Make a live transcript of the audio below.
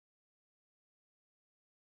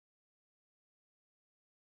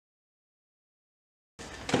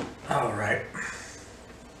All right,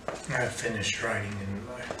 I finished writing in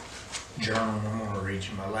my journal. I'm going to read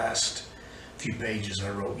you my last few pages I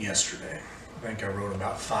wrote yesterday. I think I wrote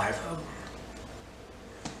about 5 of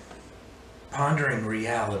them. Pondering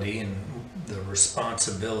reality and the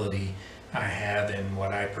responsibility I have in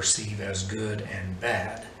what I perceive as good and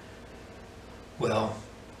bad. Well,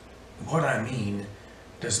 what I mean,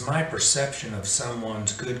 does my perception of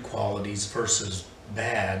someone's good qualities versus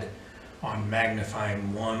bad on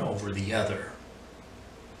magnifying one over the other?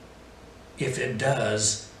 If it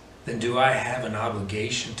does, then do I have an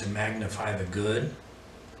obligation to magnify the good?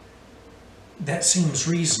 That seems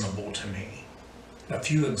reasonable to me. A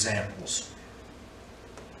few examples.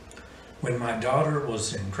 When my daughter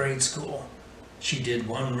was in grade school, she did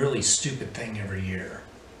one really stupid thing every year.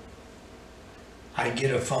 I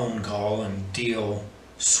get a phone call and deal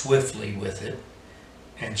swiftly with it,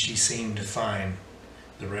 and she seemed fine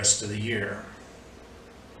the rest of the year.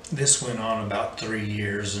 This went on about 3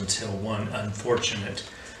 years until one unfortunate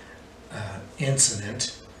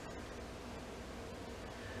incident.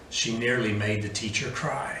 She nearly made the teacher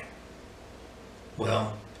cry.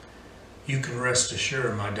 Well, you can rest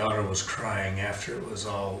assured my daughter was crying after it was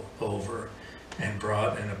all over and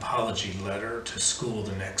brought an apology letter to school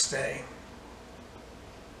the next day.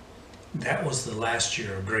 That was the last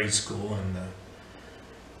year of grade school and the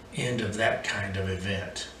end of that kind of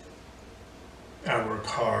event. I work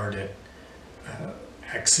hard at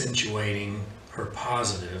accentuating her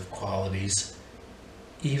positive qualities,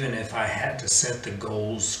 even if I had to set the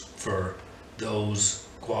goals for those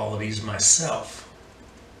qualities myself.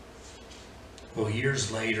 Well,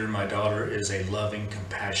 years later, my daughter is a loving,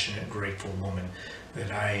 compassionate, grateful woman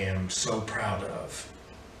that I am so proud of.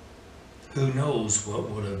 Who knows what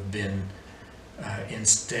would have been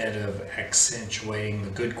instead of accentuating the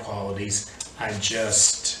good qualities, I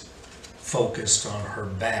just focused on her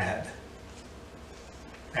bad.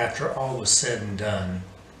 After all was said and done,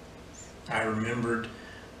 I remembered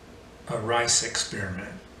a rice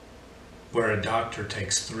experiment where a doctor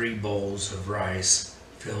takes 3 bowls of rice,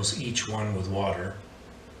 fills each one with water.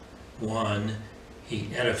 One he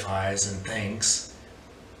edifies and thanks,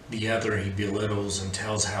 the other he belittles and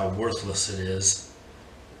tells how worthless it is,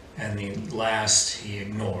 and the last he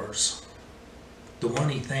ignores. The one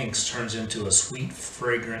he thanks turns into a sweet,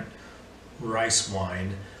 fragrant rice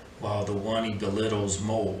wine, while the one he belittles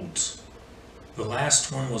molds. The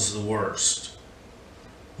last one was the worst.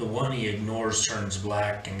 The one he ignores turns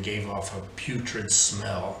black and gave off a putrid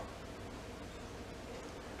smell.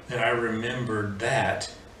 Then I remembered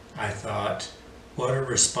that. I thought, what a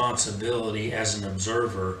responsibility as an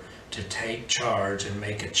observer to take charge and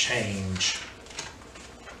make a change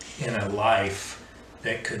in a life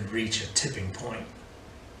that could reach a tipping point.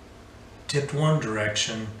 Tipped one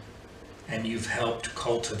direction, and you've helped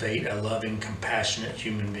cultivate a loving, compassionate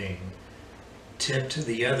human being. Tipped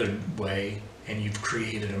the other way, and you've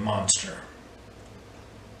created a monster.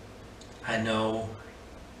 I know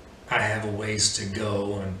I have a ways to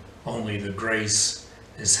go, and only the grace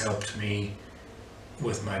has helped me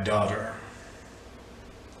with my daughter.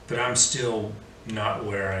 But I'm still not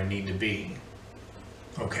where I need to be.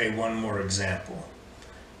 Okay, one more example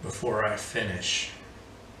before I finish.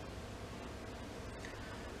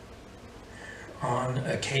 On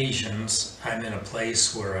occasions, I'm in a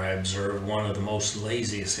place where I observe one of the most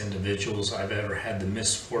laziest individuals I've ever had the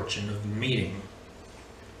misfortune of meeting.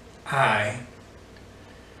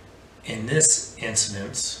 In this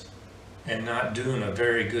instance, am not doing a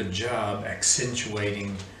very good job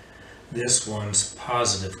accentuating this one's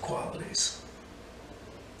positive qualities.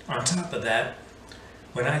 On top of that,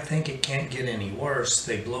 when I think it can't get any worse,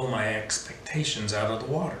 they blow my expectations out of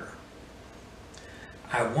the water.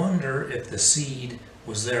 I wonder if the seed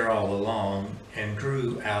was there all along and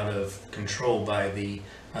grew out of control by the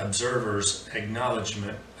observer's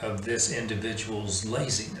acknowledgement of this individual's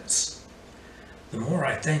laziness. The more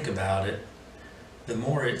I think about it, the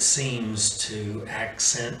more it seems to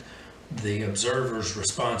accent the observer's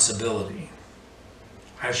responsibility.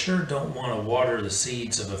 I sure don't want to water the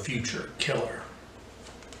seeds of a future killer.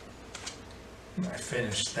 I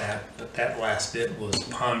finished that, but that last bit was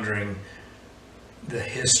pondering the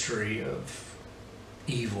history of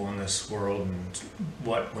evil in this world and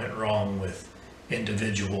what went wrong with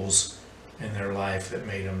individuals in their life that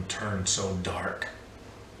made them turn so dark.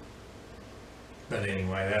 But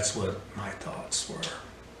anyway, that's what my thoughts were.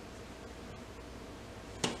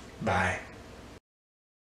 Bye.